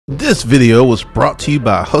This video was brought to you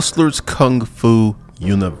by Hustlers Kung Fu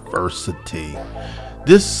University.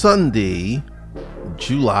 This Sunday,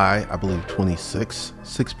 July, I believe 26,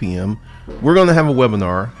 6 p.m., we're going to have a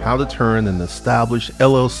webinar, how to turn an established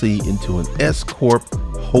LLC into an S-Corp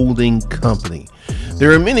holding company.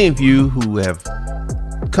 There are many of you who have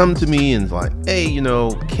come to me and like, hey,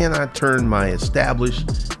 can I turn my established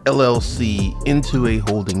LLC into a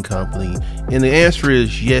holding company? And the answer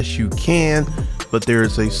is yes, you can. But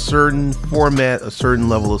there's a certain format, a certain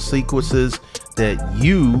level of sequences that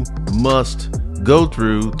you must go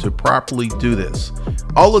through to properly do this.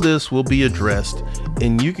 All of this will be addressed,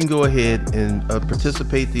 and you can go ahead and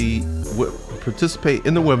participate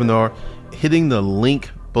in the webinar hitting the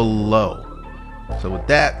link below. So with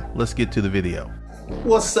that, let's get to the video.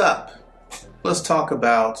 What's up? Let's talk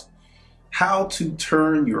about how to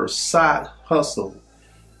turn your side hustle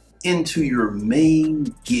into your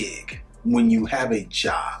main gig when you have a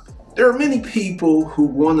job. There are many people who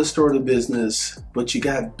want to start a business, but you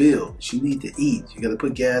got bills, you need to eat, you got to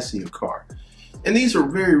put gas in your car. And these are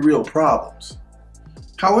very real problems.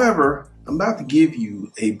 However, I'm about to give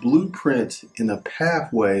you a blueprint and a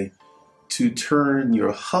pathway to turn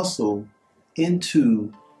your hustle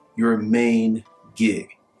into your main gig.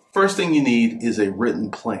 First thing you need is a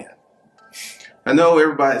written plan. I know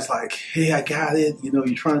everybody's like, hey, I got it. You're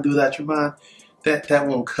trying to do it out your mind. That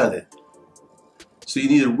won't cut it. So you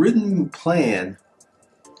need a written plan,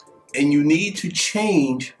 and you need to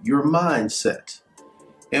change your mindset.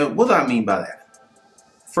 And what do I mean by that?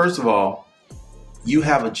 First of all, you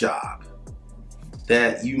have a job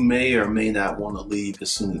that you may or may not want to leave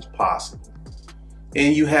as soon as possible.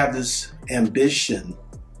 And you have this ambition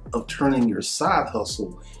of turning your side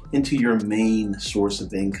hustle into your main source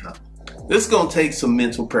of income. This is going to take some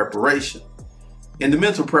mental preparation. And the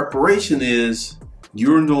mental preparation is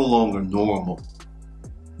you're no longer normal.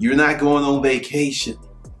 You're not going on vacation.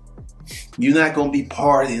 You're not going to be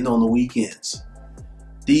partying on the weekends.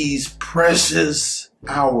 These precious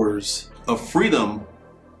hours of freedom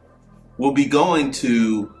will be going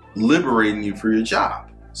to liberating you for your job.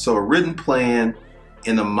 So a written plan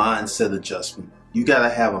and a mindset adjustment. You got to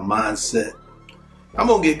have a mindset. I'm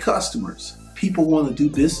going to get customers. People want to do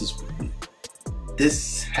business with me.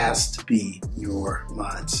 This has to be your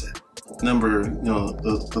mindset.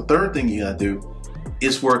 The third thing you got to do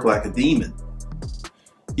is work like a demon.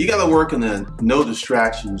 You got to work in a no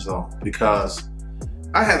distraction zone, because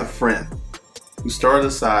I had a friend who started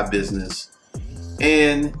a side business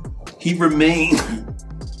and he remained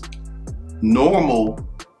normal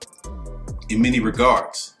in many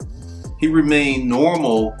regards. He remained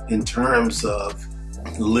normal in terms of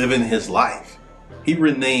living his life. He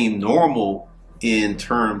remained normal in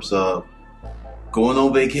terms of going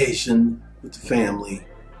on vacation with the family.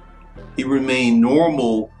 He remained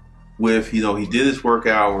normal with, he did his work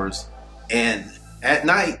hours, and at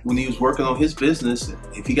night when he was working on his business,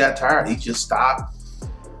 if he got tired, he just stopped.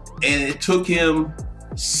 And it took him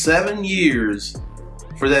 7 years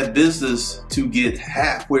for that business to get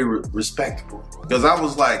halfway respectable. Because I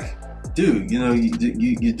was like, dude,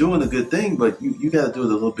 you're doing a good thing, but you got to do it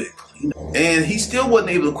a little bit cleaner. And he still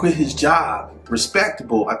wasn't able to quit his job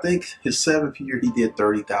respectable. I think his 7th year he did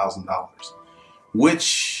 $30,000,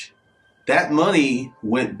 which that money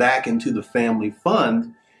went back into the family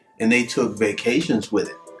fund, and they took vacations with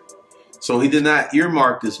it. So he did not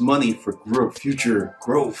earmark this money for future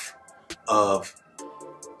growth of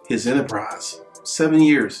his enterprise. 7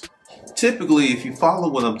 years. Typically, if you follow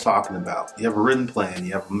what I'm talking about, you have a written plan,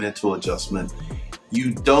 you have a mental adjustment,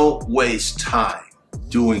 you don't waste time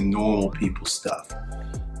doing normal people stuff.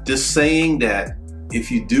 This saying that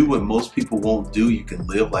if you do what most people won't do, you can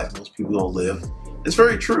live like most people don't live, it's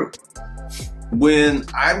very true. When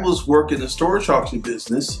I was working the storage auction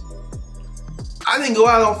business, I didn't go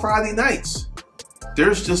out on Friday nights.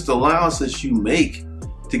 There's just allowances you make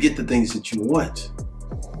to get the things that you want.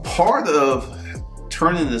 Part of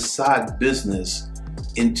turning the side business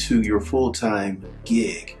into your full-time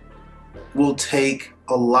gig will take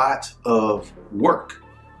a lot of work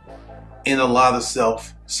and a lot of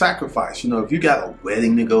self-sacrifice. If you got a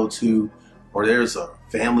wedding to go to, or there's a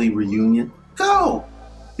family reunion, go.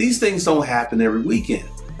 These things don't happen every weekend.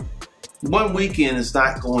 One weekend is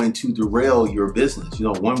not going to derail your business.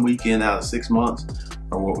 One weekend out of 6 months,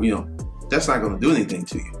 or that's not going to do anything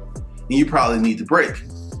to you. And you probably need to break.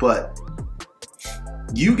 But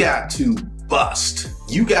you got to bust.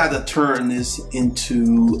 You got to turn this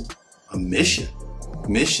into a mission.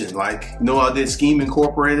 Like, I did Scheme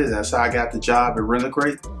Incorporated. That's how I got the job at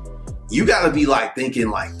Rent-A-Crate. You got to be thinking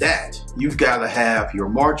like that. You've got to have your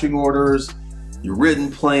marching orders, your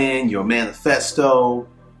written plan, your manifesto,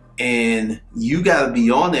 And you got to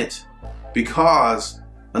be on it, because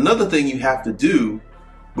another thing you have to do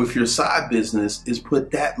with your side business is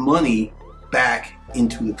put that money back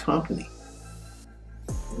into the company.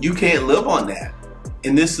 You can't live on that.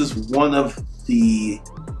 And this is one of the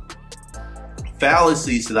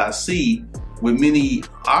fallacies that I see with many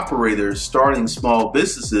operators starting small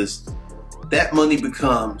businesses. That money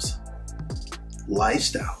becomes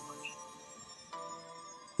lifestyle money.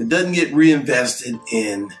 It doesn't get reinvested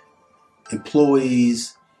in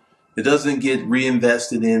employees. It doesn't get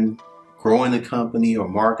reinvested in growing the company or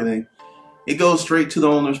marketing. It goes straight to the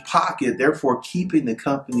owner's pocket, therefore keeping the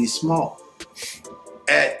company small.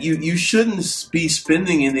 You shouldn't be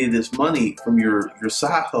spending any of this money from your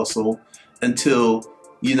side hustle until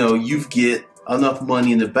you get enough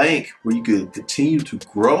money in the bank where you could continue to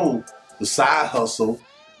grow the side hustle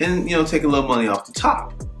and take a little money off the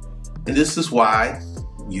top. And this is why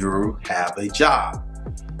you have a job.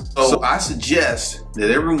 So I suggest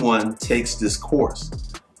that everyone takes this course,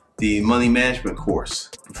 the money management course,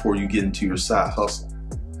 before you get into your side hustle.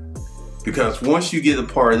 Because once you get a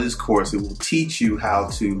part of this course, it will teach you how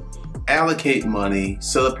to allocate money,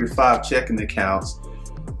 set up your 5 checking accounts,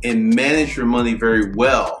 and manage your money very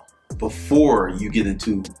well before you get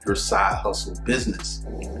into your side hustle business.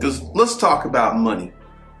 Because let's talk about money.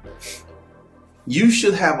 You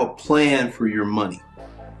should have a plan for your money.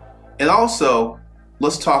 And also,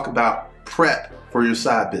 let's talk about prep for your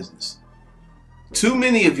side business. Too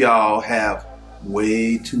many of y'all have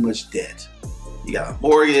way too much debt. You got a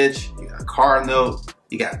mortgage, you got a car note,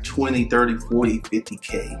 you got 20, 30, 40,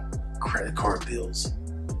 50K credit card bills.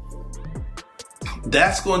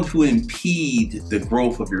 That's going to impede the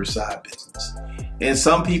growth of your side business. And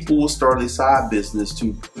some people will start a side business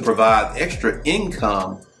to provide extra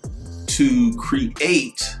income to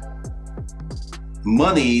create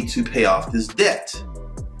money to pay off this debt.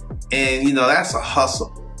 And that's a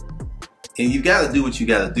hustle. And you got to do what you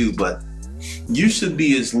got to do, but you should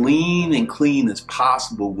be as lean and clean as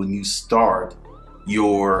possible when you start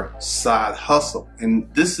your side hustle.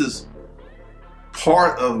 And this is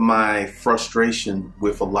part of my frustration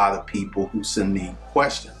with a lot of people who send me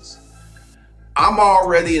questions. I'm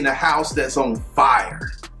already in a house that's on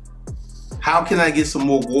fire. How can I get some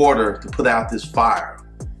more water to put out this fire?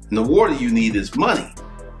 And the water you need is money.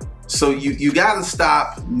 So you got to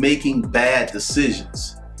stop making bad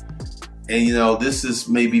decisions. And this is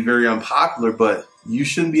maybe very unpopular, but you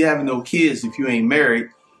shouldn't be having no kids if you ain't married.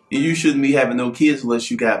 And you shouldn't be having no kids unless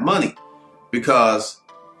you got money. Because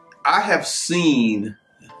I have seen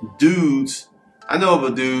dudes, I know of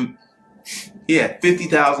a dude, he had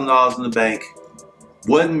 $50,000 in the bank,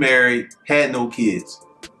 wasn't married, had no kids,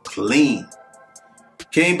 clean.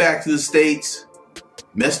 Came back to the States,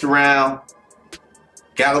 messed around,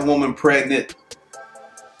 got a woman pregnant,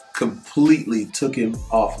 completely took him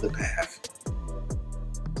off the path.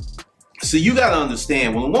 So you got to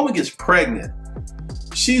understand, when a woman gets pregnant,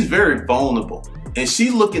 she's very vulnerable, and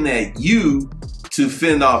she's looking at you to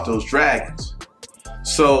fend off those dragons.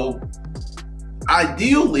 So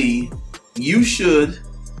ideally, you should,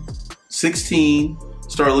 16,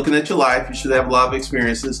 start looking at your life. You should have a lot of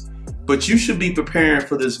experiences, but you should be preparing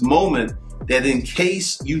for this moment that in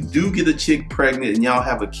case you do get a chick pregnant and y'all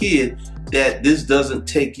have a kid, that this doesn't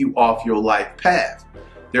take you off your life path.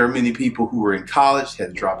 There are many people who were in college, had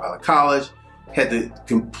to drop out of college, had to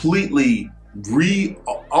completely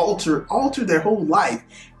alter their whole life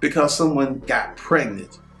because someone got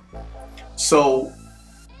pregnant. So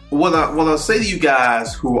what I say to you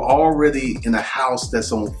guys who are already in a house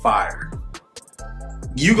that's on fire,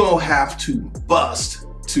 you're gonna have to bust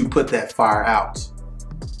to put that fire out.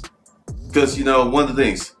 Because one of the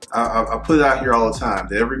things, I put it out here all the time,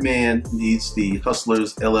 that every man needs the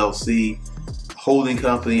Hustlers LLC, holding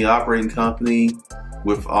company, operating company,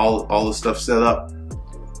 with all the stuff set up.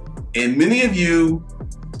 And many of you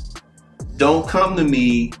don't come to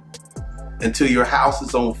me until your house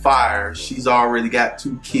is on fire. She's already got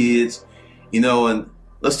 2 kids, and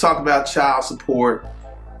let's talk about child support.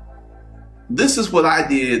 This is what I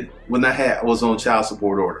did when I was on child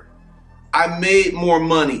support order. I made more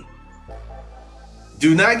money.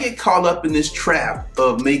 Do not get caught up in this trap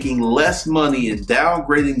of making less money and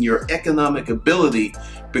downgrading your economic ability,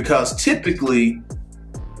 because typically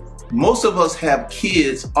most of us have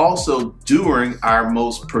kids also during our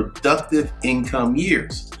most productive income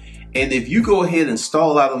years. And if you go ahead and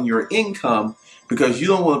stall out on your income because you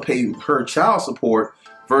don't want to pay her child support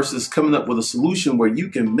versus coming up with a solution where you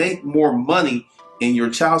can make more money and your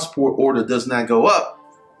child support order does not go up,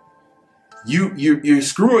 you're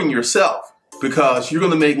screwing yourself. because you're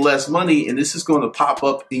going to make less money, and this is going to pop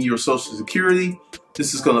up in your Social Security.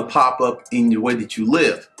 This is going to pop up in the way that you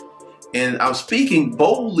live. And I'm speaking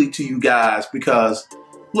boldly to you guys because,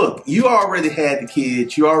 look, you already had the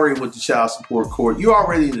kids. You already went to child support court. You're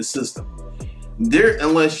already in the system.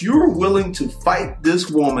 Unless you're willing to fight this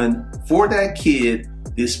woman for that kid,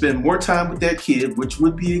 to spend more time with that kid, which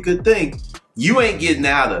would be a good thing, you ain't getting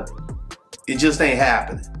out of it. It just ain't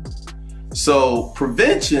happening. So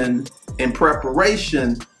prevention and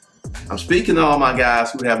preparation, I'm speaking to all my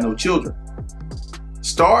guys who have no children.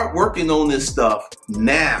 Start working on this stuff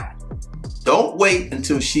now. Don't wait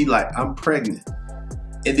until she like, I'm pregnant,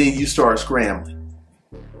 and then you start scrambling.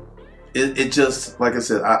 It just, like I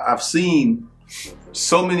said, I've seen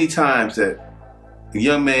so many times that a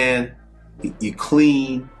young man, you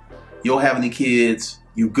clean, you don't have any kids,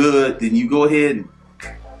 you good, then you go ahead and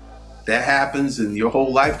that happens and your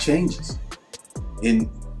whole life changes. And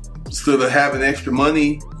instead of having extra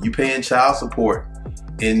money, you paying child support.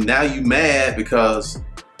 And now you mad because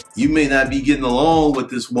you may not be getting along with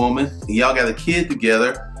this woman and y'all got a kid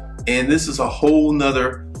together. And this is a whole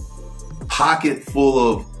nother pocket full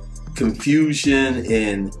of confusion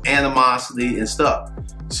and animosity and stuff.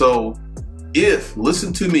 So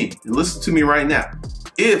listen to me right now.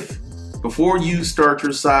 If before you start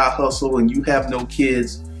your side hustle and you have no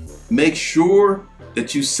kids, make sure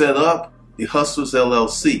that you set up the Hustlers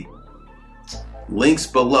LLC. Links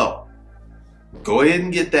below. Go ahead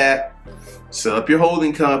and get that. Set up your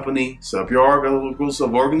holding company, set up your articles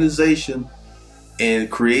of organization, and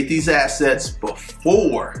create these assets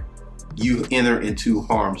before you enter into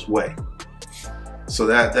harm's way. So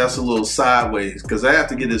that's a little sideways, because I have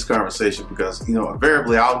to get this conversation because,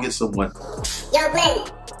 invariably I'll get someone. Yo, Glenn.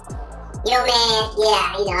 Yo, man,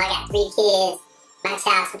 yeah, I got 3 kids. My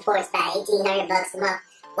child support's about $1,800 a month.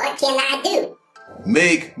 What can I do?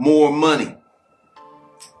 Make more money.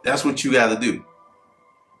 That's what you got to do.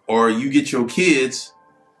 Or you get your kids,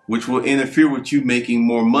 which will interfere with you making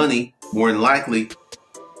more money, more than likely.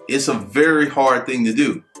 It's a very hard thing to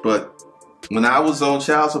do. But when I was on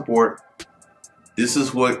child support, this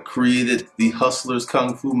is what created the Hustlers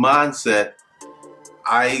Kung Fu mindset.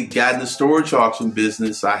 I got in the storage auction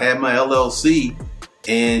business. I had my LLC,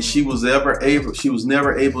 and she was never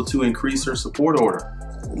able to increase her support order.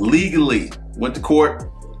 Legally, went to court,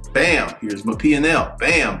 bam, here's my P&L,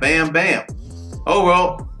 bam, bam, bam. Oh,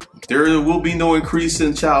 well, there will be no increase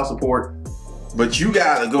in child support, but you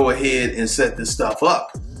gotta go ahead and set this stuff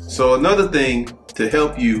up. So another thing to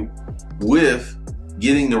help you with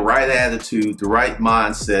getting the right attitude, the right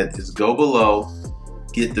mindset is go below,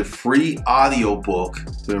 get the free audio book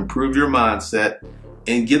to improve your mindset,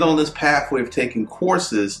 and get on this pathway of taking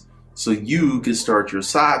courses so you can start your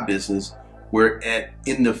side business where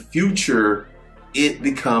in the future it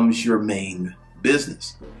becomes your main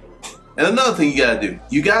business. And another thing you gotta do,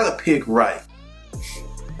 you gotta pick right.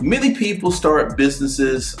 Many people start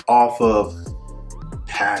businesses off of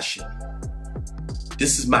passion.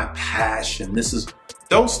 This is my passion.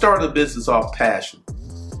 Don't start a business off passion.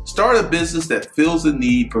 Start a business that fills a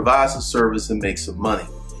need, provides a service, and makes some money.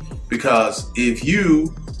 Because if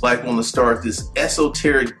you want to start this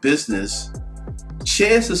esoteric business,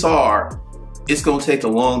 chances are it's going to take a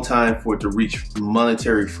long time for it to reach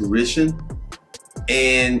monetary fruition.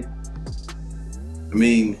 And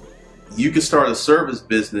you can start a service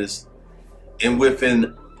business and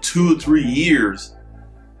within 2 or 3 years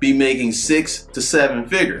be making 6 to 7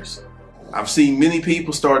 figures. I've seen many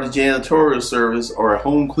people start a janitorial service or a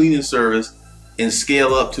home cleaning service and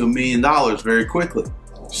scale up to $1 million very quickly.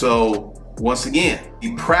 So once again,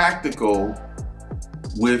 be practical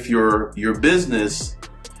with your business,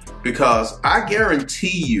 because I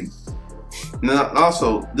guarantee you, now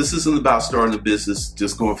also this isn't about starting a business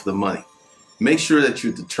just going for the money. Make sure that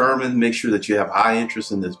you're determined, make sure that you have high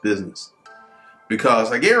interest in this business.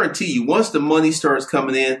 Because I guarantee you, once the money starts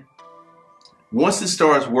coming in, once it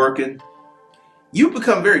starts working, you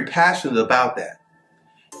become very passionate about that.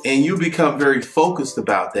 And you become very focused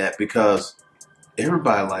about that because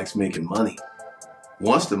everybody likes making money.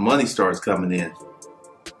 Once the money starts coming in,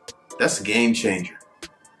 that's a game changer.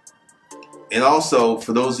 And also,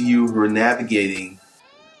 for those of you who are navigating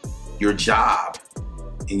your job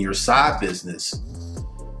in your side business,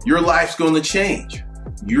 your life's going to change.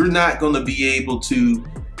 You're not going to be able to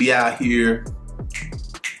be out here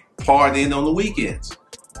partying on the weekends.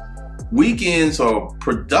 Weekends are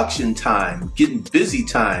production time, getting busy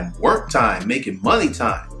time, work time, making money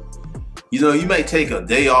time. You may take a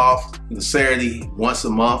day off on a Saturday once a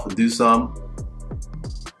month and do something,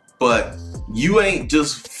 but you ain't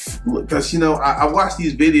just, because I watch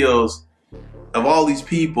these videos of all these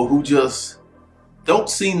people who just don't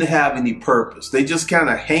seem to have any purpose. They just kind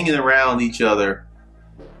of hanging around each other.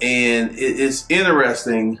 And it's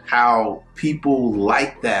interesting how people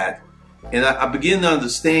like that. And I begin to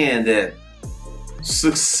understand that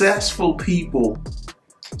successful people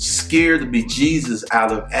scare the bejesus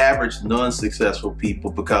out of average non-successful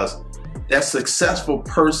people, because that successful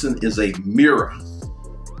person is a mirror.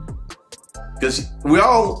 Because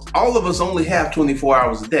all of us only have 24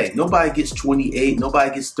 hours a day. Nobody gets 28,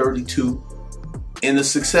 nobody gets 32. And the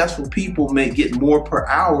successful people may get more per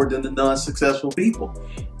hour than the non-successful people.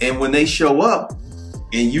 And when they show up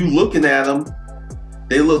and you looking at them,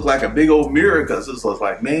 they look like a big old mirror, because it's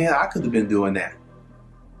like, man, I could have been doing that.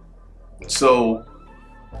 So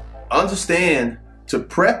understand to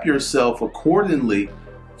prep yourself accordingly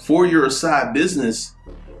for your side business.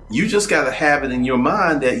 You just got to have it in your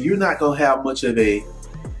mind that you're not going to have much of a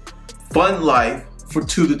fun life for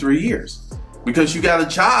 2 to 3 years, because you got a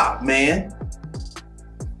job, man.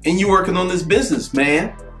 And you're working on this business,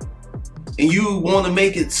 man. And you want to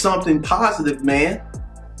make it something positive, man.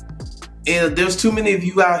 And there's too many of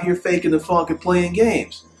you out here faking the funk and playing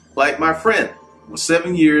games. Like my friend was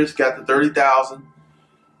 7 years, got the 30,000.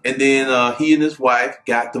 And then he and his wife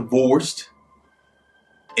got divorced.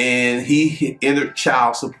 And he entered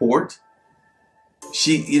child support.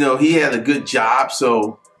 He had a good job,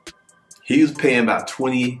 so he was paying about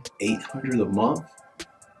 $2,800 a month.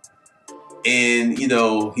 And,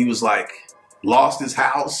 he was like, lost his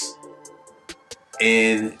house,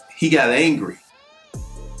 and he got angry.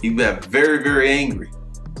 He got very, very angry.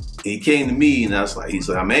 And he came to me, and he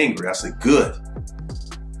said, I'm angry. I said, good.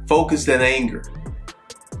 Focus that anger.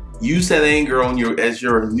 Use that anger as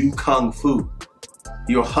your new kung fu,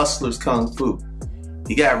 your hustler's kung fu.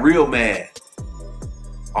 He got real mad.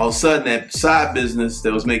 All of a sudden, that side business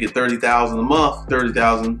that was making $30,000 a month,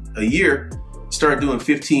 $30,000 a year, started doing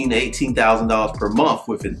 $15,000 to $18,000 per month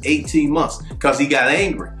within 18 months, because he got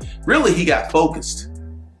angry. Really, he got focused.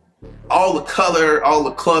 All the clutter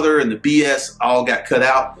and the BS all got cut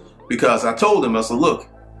out, because I told him, I said, look,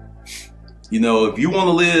 if you want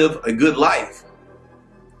to live a good life,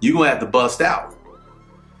 you're going to have to bust out.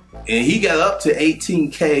 And he got up to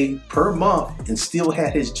 $18K per month and still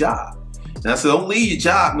had his job. And I said, don't leave your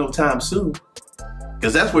job no time soon,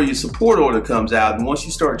 because that's where your support order comes out. And once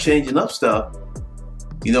you start changing up stuff,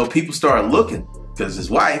 people start looking, because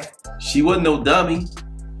his wife, she wasn't no dummy.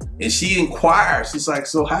 And she inquires. She's like,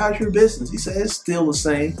 so how's your business? He said, it's still the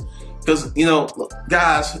same. Because,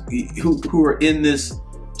 guys who are in this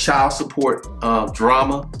child support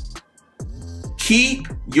drama, keep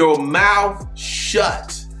your mouth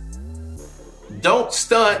shut. Don't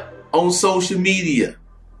stunt on social media.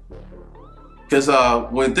 Because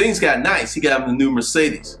when things got nice, he got him a new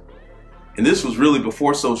Mercedes. And this was really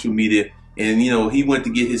before social media. And, he went to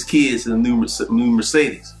get his kids a new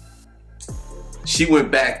Mercedes. She went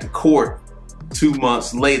back to court 2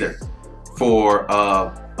 months later for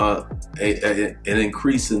an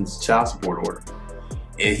increase in child support order.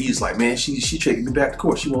 And he's like, man, she taking me back to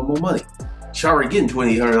court. She want more money. She already getting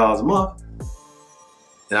 $2,800 a month.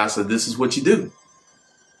 And I said, this is what you do.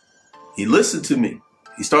 He listened to me.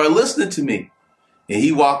 He started listening to me. And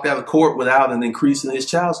he walked out of court without an increase in his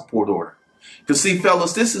child support order. Because see,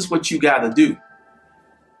 fellas, this is what you got to do.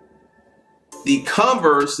 The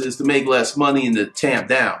converse is to make less money and to tamp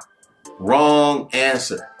down. Wrong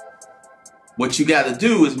answer. What you got to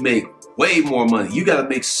do is make way more money. You got to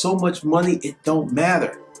make so much money, it don't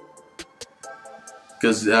matter.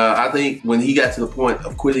 Because I think when he got to the point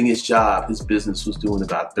of quitting his job, his business was doing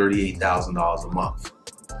about $38,000 a month.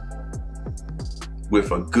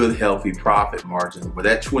 With a good, healthy profit margin. With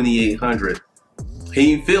that $2,800,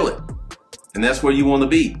 he didn't feel it. And that's where you want to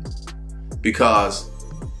be. Because,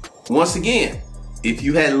 once again, if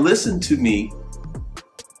you had listened to me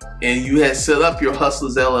and you had set up your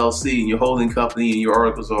Hustlers LLC and your holding company and your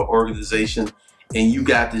articles or organization, and you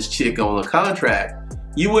got this chick on a contract,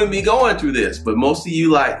 you wouldn't be going through this. But most of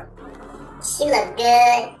you like, she look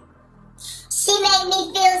good. She made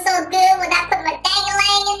me feel so good when I put my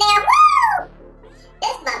dang-a-lang in there. Woo!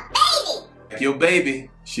 That's my baby. If your baby,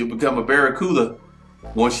 she'll become a barracuda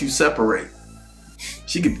once you separate.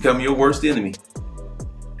 She could become your worst enemy.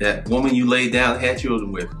 That woman you laid down and had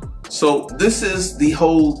children with. So this is the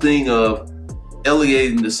whole thing of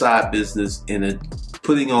elevating the side business and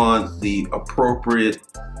putting on the appropriate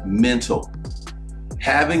mental.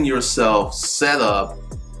 Having yourself set up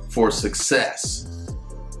for success.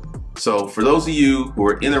 So for those of you who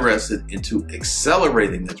are interested into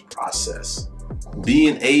accelerating this process,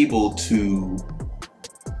 being able to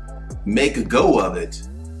make a go of it,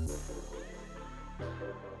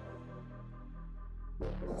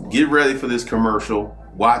 get ready for this commercial,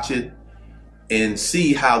 watch it, and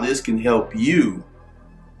see how this can help you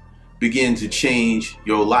begin to change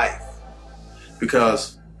your life.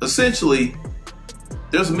 Because essentially,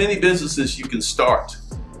 there's many businesses you can start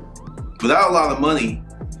without a lot of money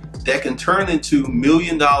that can turn into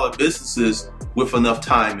million-dollar businesses with enough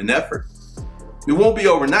time and effort. It won't be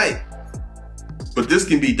overnight, but this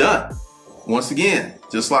can be done. Once again,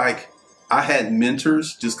 just like I had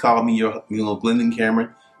mentors just call me your, Glendon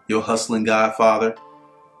Cameron, your hustling godfather.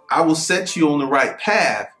 I will set you on the right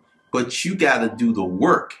path, but you got to do the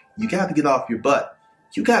work. You got to get off your butt.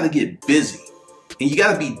 You got to get busy, and you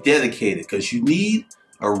got to be dedicated, because you need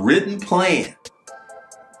a written plan.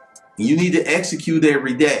 You need to execute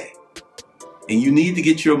every day, and you need to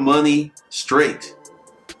get your money straight,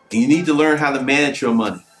 and you need to learn how to manage your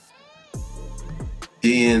money.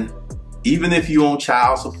 Then, even if you own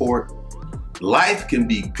child support, life can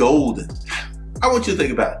be golden. I want you to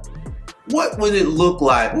think about it. What would it look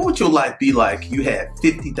like? What would your life be like if you had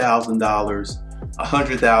 $50,000,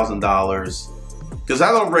 $100,000? Because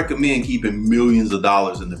I don't recommend keeping millions of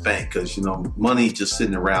dollars in the bank, because money just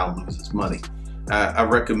sitting around loses money. I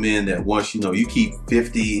recommend that once you keep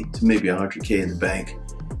 50 to maybe 100K in the bank,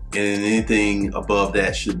 and anything above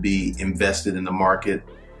that should be invested in the market,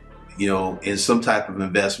 in some type of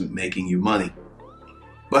investment making you money.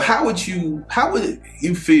 But how would you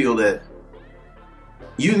feel that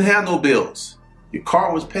you didn't have no bills? Your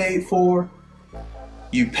car was paid for.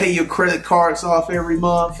 You pay your credit cards off every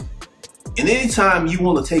month. And anytime you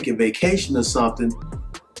want to take a vacation or something,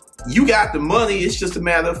 you got the money. It's just a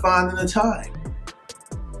matter of finding the time.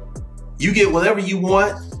 You get whatever you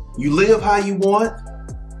want. You live how you want.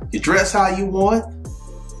 You dress how you want.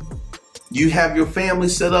 You have your family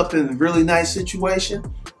set up in a really nice situation.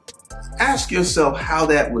 Ask yourself how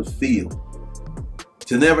that would feel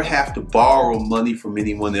to never have to borrow money from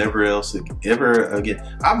anyone ever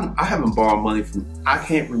again. I haven't borrowed money I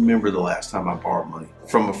can't remember the last time I borrowed money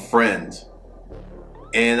from a friend.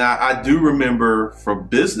 And I do remember from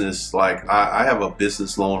business, like I have a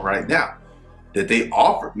business loan right now that they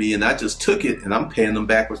offered me, and I just took it, and I'm paying them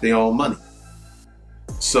back with their own money.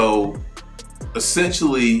 So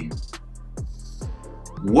essentially,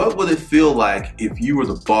 what would it feel like if you were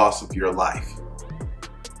the boss of your life?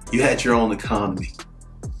 You had your own economy.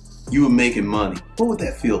 You were making money. What would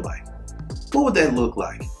that feel like? What would that look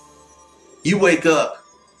like? You wake up,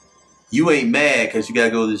 you ain't mad because you got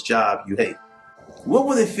to go to this job you hate. What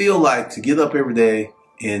would it feel like to get up every day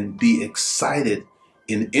and be excited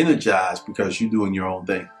and energized because you're doing your own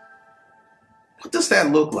thing? What does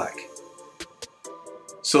that look like?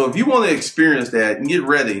 So if you want to experience that and get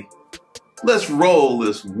ready, let's roll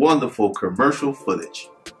this wonderful commercial footage.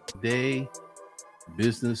 Today,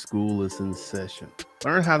 business school is in session.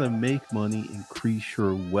 Learn how to make money, increase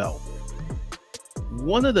your wealth.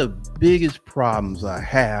 One of the biggest problems I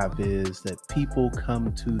have is that people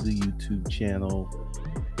come to the YouTube channel,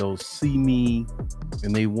 they'll see me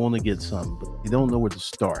and they want to get something, but they don't know where to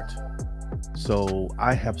start. So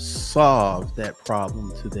I have solved that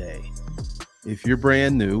problem today. If you're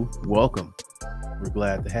brand new, welcome. We're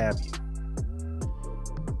glad to have you.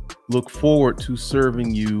 Look forward to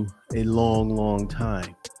serving you a long, long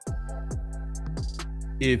time.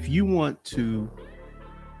 If you want to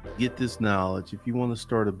get this knowledge, if you want to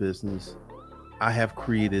start a business, I have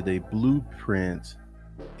created a blueprint,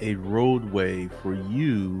 a roadway for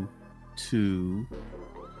you to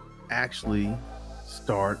actually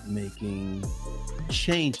start making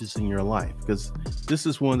changes in your life. Because this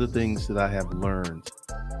is one of the things that I have learned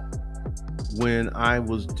when I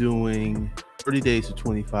was doing 30 days to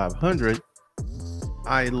 2,500.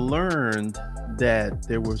 I learned that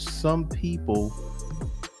there were some people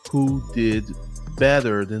who did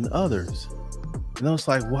better than others. And I was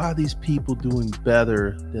like, why are these people doing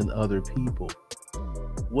better than other people?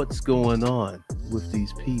 What's going on with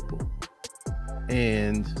these people?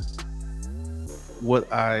 And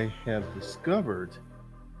what I have discovered,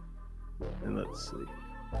 and let's see,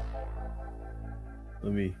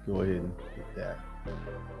 let me go ahead and hit that.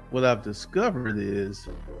 What I've discovered is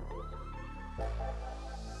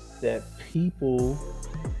that people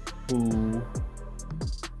who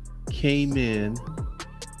came in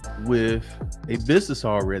with a business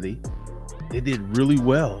already, they did really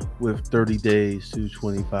well with 30 days to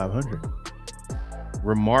 2,500.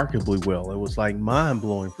 Remarkably well. It was like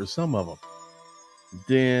mind-blowing for some of them.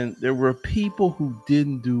 Then there were people who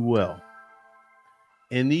didn't do well.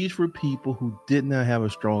 And these were people who did not have a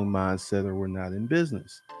strong mindset or were not in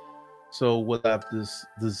business. So what I've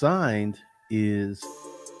designed is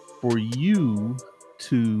for you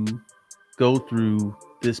to go through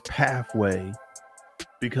this pathway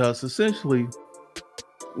Because essentially,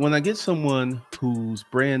 when I get someone who's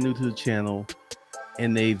brand new to the channel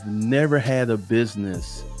and they've never had a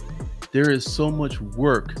business, there is so much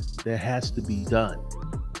work that has to be done.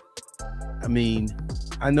 I mean,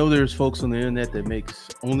 I know there's folks on the internet that makes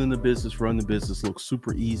owning the business, running the business look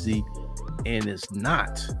super easy, and it's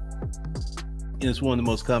not. And it's one of the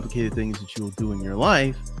most complicated things that you'll do in your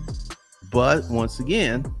life. But once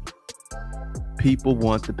again, people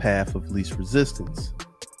want the path of least resistance.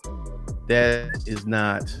 That is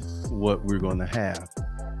not what we're going to have.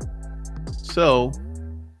 So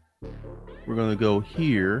we're going to go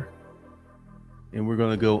here and we're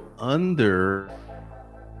going to go under.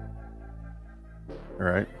 All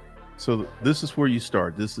right. So this is where you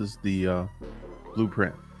start. This is the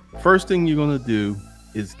blueprint. First thing you're going to do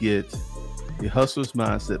is get the Hustler's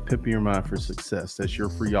Mindset, Pimping Your Mind for Success. That's your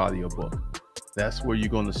free audiobook. That's where you're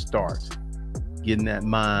going to start, getting that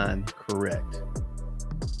mind correct.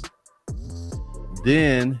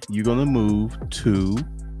 Then you're going to move to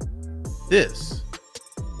this.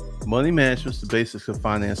 Money Management, the Basics of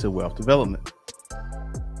Finance and Wealth Development.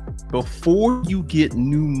 Before you get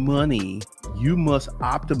new money, you must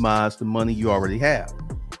optimize the money you already have.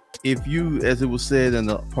 If you, as it was said in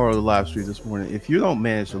the part of the live stream this morning, if you don't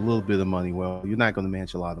manage a little bit of money well, you're not going to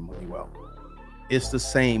manage a lot of money well. It's the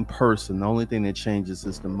same person. The only thing that changes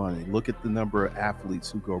is the money. Look at the number of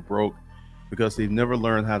athletes who go broke because they've never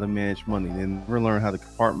learned how to manage money. They never learned how to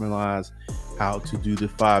compartmentalize, how to do the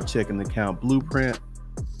 5 checking account blueprint.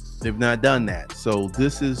 They've not done that. So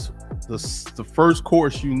this is the first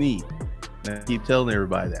course you need. And I keep telling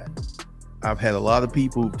everybody that. I've had a lot of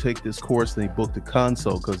people who take this course and they booked a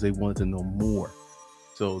consult because they wanted to know more.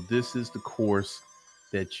 So this is the course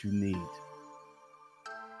that you need.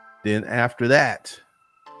 Then after that,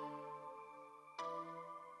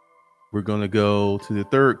 we're going to go to the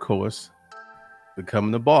third course,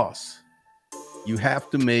 Becoming the Boss. You have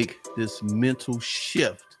to make this mental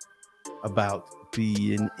shift about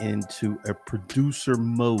being into a producer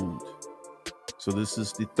mode. So this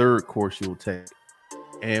is the third course you'll take.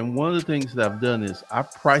 And one of the things that I've done is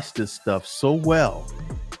I've priced this stuff so well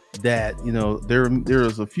that, you know,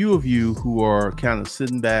 there's a few of you who are kind of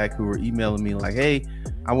sitting back, who are emailing me like, hey,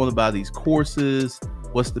 I want to buy these courses.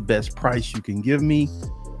 What's the best price you can give me?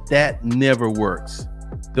 That never works.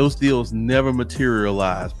 Those deals never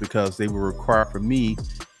materialize because they were required for me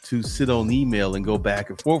to sit on email and go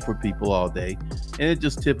back and forth with people all day. And it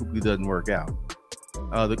just typically doesn't work out.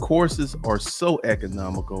 The courses are so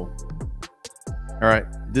economical. All right,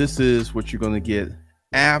 this is what you're going to get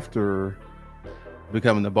after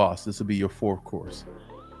Becoming the Boss. This will be your fourth course.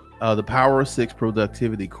 The Power of 6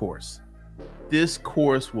 Productivity course. This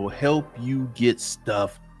course will help you get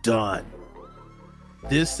stuff done.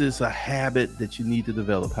 This is a habit that you need to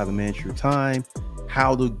develop, how to manage your time,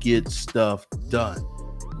 how to get stuff done.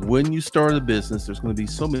 When you start a business, there's going to be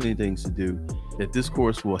so many things to do that this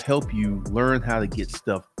course will help you learn how to get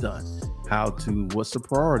stuff done. What's the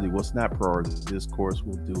priority? What's not priority? This course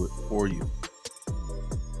will do it for you.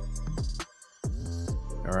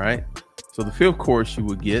 All right. So the fifth course you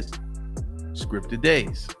will get, Scripted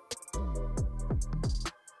Days.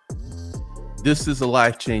 This is a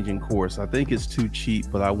life-changing course. I think it's too cheap,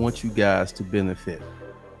 but I want you guys to benefit.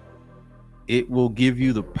 It will give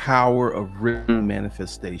you the power of written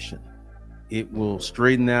manifestation. It will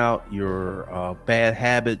straighten out your bad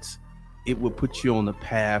habits. It will put you on the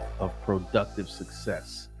path of productive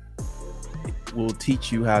success. It will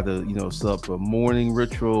teach you how to, set up a morning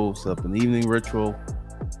ritual, set up an evening ritual,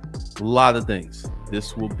 a lot of things.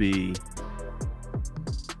 This will be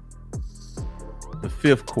the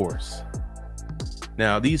fifth course.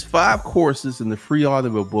 Now, these 5 courses in the free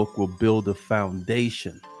audio book will build a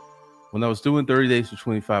foundation. When I was doing 30 Days to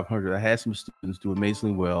 2,500, I had some students do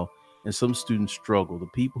amazingly well, and some students struggled. The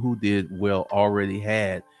people who did well already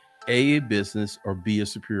had A, business, or B, a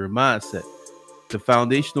superior mindset. The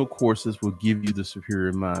foundational courses will give you the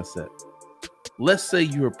superior mindset. Let's say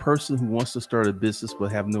you're a person who wants to start a business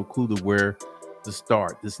but have no clue to where to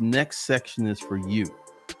start. This next section is for you.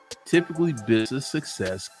 Typically, business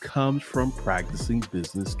success comes from practicing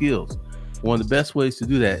business skills. One of the best ways to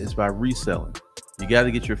do that is by reselling. You got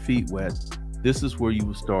to get your feet wet. This is where you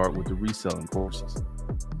will start with the reselling courses.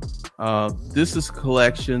 This is a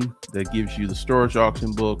collection that gives you the storage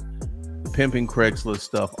auction book, the pimping Craigslist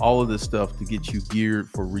stuff, all of this stuff to get you geared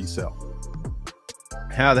for resale.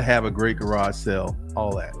 How to have a great garage sale,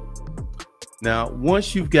 all that. Now,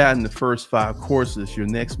 once you've gotten the first 5 courses, your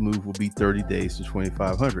next move will be 30 Days to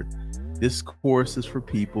 2,500. This course is for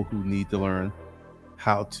people who need to learn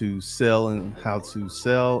how to sell and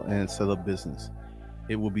set up business.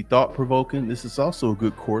 It will be thought-provoking. This is also a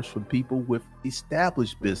good course for people with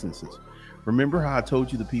established businesses. Remember how I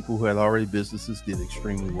told you the people who had already businesses did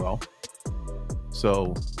extremely well?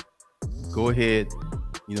 So go ahead.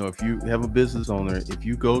 You know, if you have a business owner, if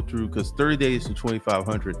you go through, because 30 days to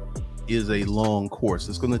 2,500 is a long course.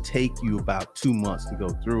 It's going to take you about 2 months to go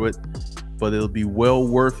through it, but it'll be well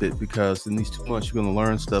worth it, because in these 2 months, you're going to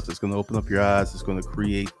learn stuff that's going to open up your eyes. It's going to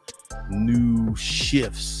create new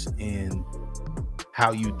shifts in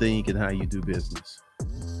how you think and how you do business.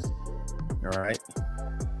 All right.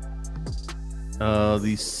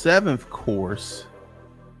 The 7th course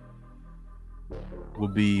will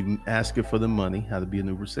be asking for the money, how to be an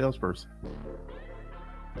Uber salesperson.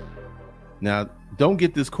 Now, don't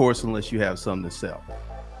get this course unless you have something to sell.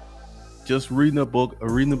 Just reading a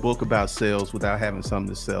book about sales without having something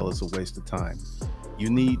to sell is a waste of time. You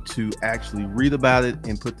need to actually read about it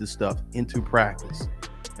and put this stuff into practice.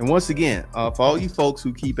 And once again, for all you folks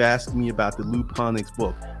who keep asking me about the Luponics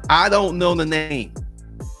book, I don't know the name.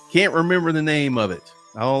 Can't remember the name of it.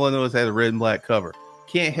 All I know is it had a red and black cover.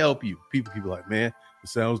 Can't help you. People like, man, it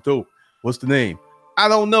sounds dope. What's the name? I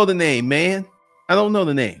don't know the name, man. I don't know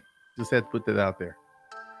the name. Just had to put that out there.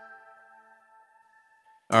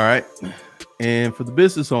 All right. And for the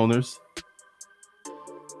business owners,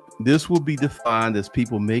 this will be defined as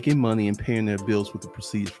people making money and paying their bills with the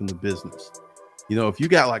proceeds from the business. You know, if you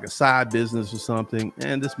got like a side business or something,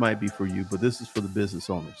 and this might be for you, but this is for the business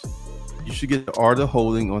owners. You should get the art of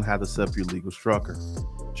holding on how to set up your legal structure.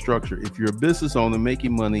 If you're a business owner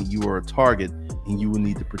making money, you are a target and you will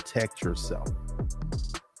need to protect yourself.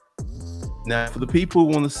 Now, for the people who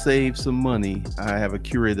want to save some money, I have a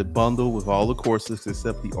curated bundle with all the courses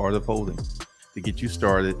except the art of holding to get you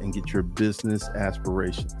started and get your business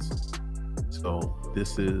aspirations. So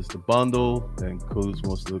this is the bundle that includes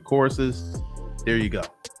most of the courses. There you go.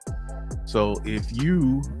 So if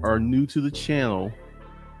you are new to the channel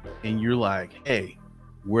and you're like, hey,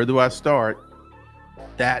 where do I start?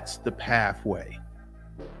 That's the pathway.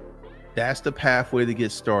 That's the pathway to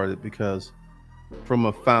get started, because from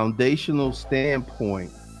a foundational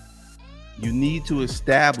standpoint, you need to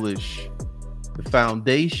establish the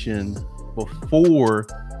foundation before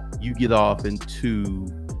you get off into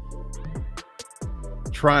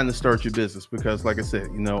trying to start your business. Because like I said,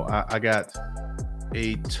 you know, I got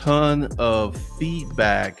a ton of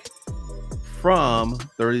feedback from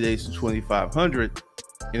 30 days to 2,500.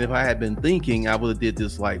 And if I had been thinking, I would have did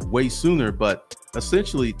this like way sooner. But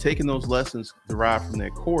essentially taking those lessons derived from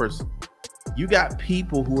that course, you got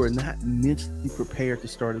people who are not mentally prepared to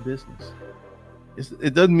start a business.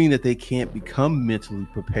 It doesn't mean that they can't become mentally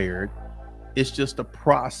prepared. It's just a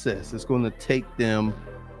process. It's going to take them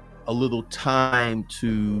a little time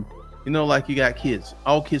to, you know, like you got kids.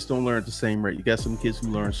 All kids don't learn at the same rate. You got some kids who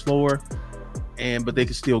learn slower, but they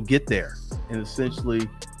can still get there. And essentially,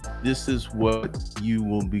 this is what you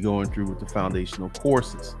will be going through with the foundational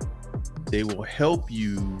courses. They will help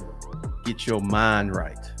you get your mind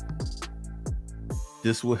right.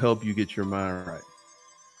 This will help you get your mind right.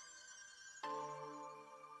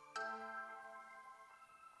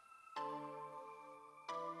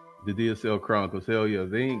 The DSL Chronicles, hell yeah,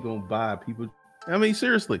 they ain't gonna buy people. I mean,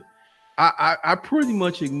 seriously, I pretty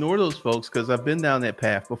much ignore those folks because I've been down that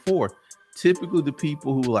path before. Typically, the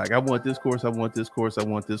people who like, I want this course, I want this course, I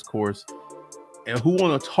want this course, and who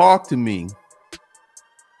want to talk to me.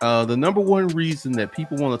 The number one reason that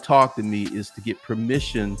people want to talk to me is to get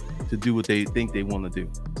permission to do what they think they want to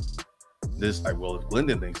do. This, like, well, if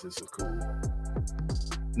Glendon thinks this is cool.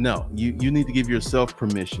 No, you need to give yourself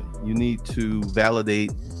permission. You need to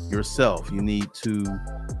validate yourself. You need to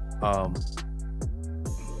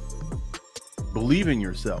believe in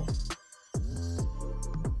yourself.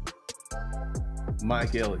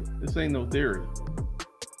 Mike Elliott, this ain't no theory.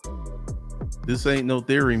 This ain't no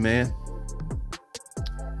theory, man.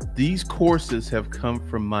 These courses have come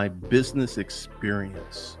from my business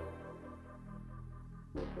experience.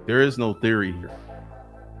 There is no theory here.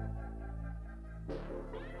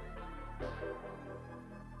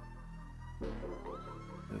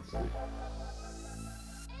 Let's see.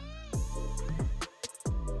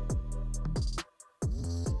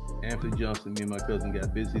 Anthony Johnson, me and my cousin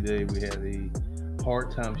got busy today. We had a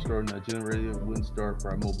hard time starting our generator. It wouldn't start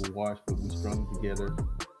for our mobile watch, but we strung it together.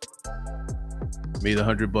 Made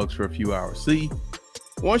 $100 for a few hours. See,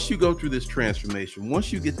 once you go through this transformation,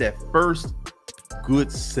 once you get that first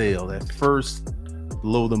good sale, that first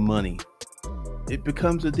load of money, it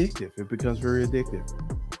becomes addictive. It becomes very addictive.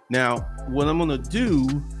 Now, what I'm going to do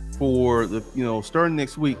for the, starting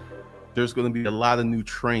next week, there's going to be a lot of new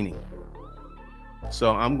training.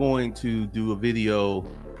 So I'm going to do a video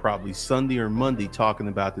probably Sunday or Monday talking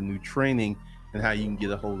about the new training and how you can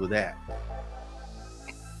get a hold of that.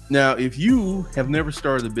 Now, if you have never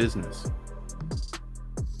started a business,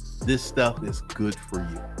 this stuff is good for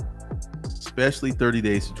you, especially 30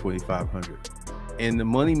 days to 2,500. And the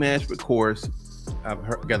money management course,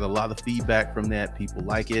 got a lot of feedback from that. People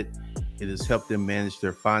like it. It has helped them manage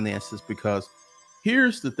their finances, because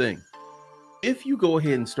here's the thing. If you go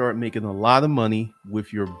ahead and start making a lot of money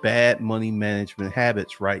with your bad money management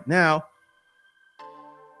habits right now,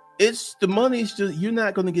 you're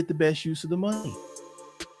not going to get the best use of the money.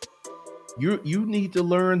 You need to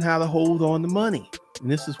learn how to hold on to money.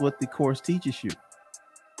 And this is what the course teaches you.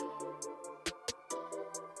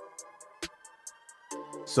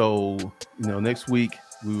 So, next week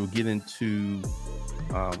we will get into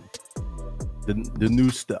the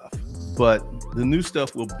new stuff. But the new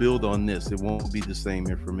stuff will build on this. It won't be the same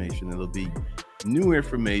information. It'll be new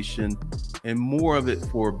information and more of it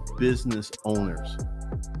for business owners.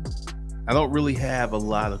 I don't really have a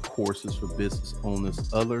lot of courses for business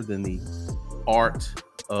owners other than the art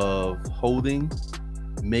of holding,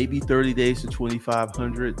 maybe 30 days to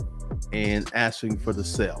 2,500, and asking for the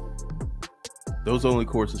sale. Those are only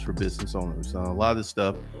courses for business owners. A lot of this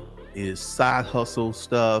stuff is side hustle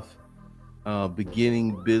stuff.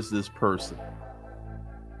 Beginning business person.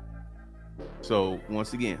 So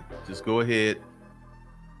once again, just go ahead.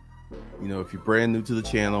 If you're brand new to the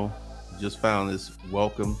channel, just found this,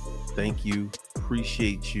 welcome, thank you,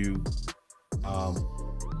 appreciate you.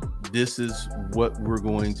 This is what we're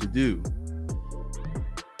going to do.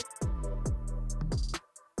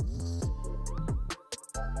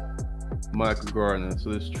 Michael Gardner. So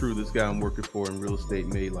it's true, this guy I'm working for in real estate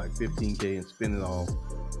made like 15K and spent it all.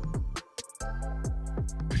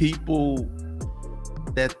 People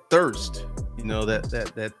that thirst,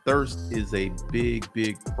 that thirst is a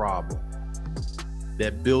big problem.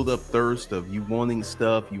 That build up thirst of you wanting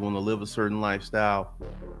stuff, you want to live a certain lifestyle.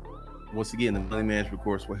 Once again, the money management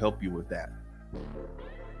course will help you with that.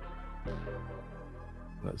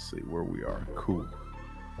 Let's see where we are. Cool.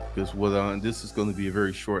 Because this is going to be a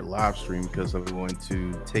very short live stream, because I'm going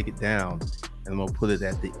to take it down and I'm going to put it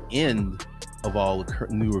at the end of all the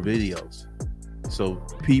newer videos. So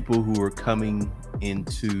people who are coming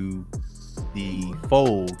into the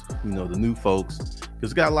fold, the new folks,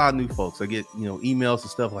 because we got a lot of new folks. I get, emails and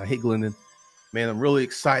stuff like, hey, Glendon, man, I'm really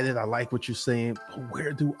excited. I like what you're saying, but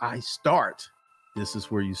where do I start? This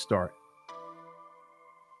is where you start.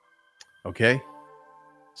 Okay.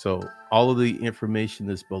 So all of the information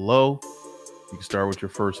is below. You can start with your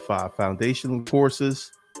first 5 foundational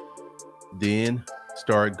courses, then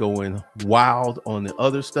start going wild on the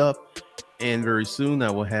other stuff. And very soon I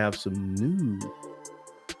will have some new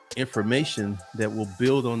information that will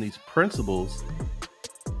build on these principles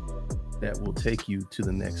that will take you to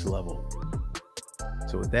the next level.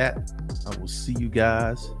 So with that, I will see you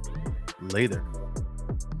guys later.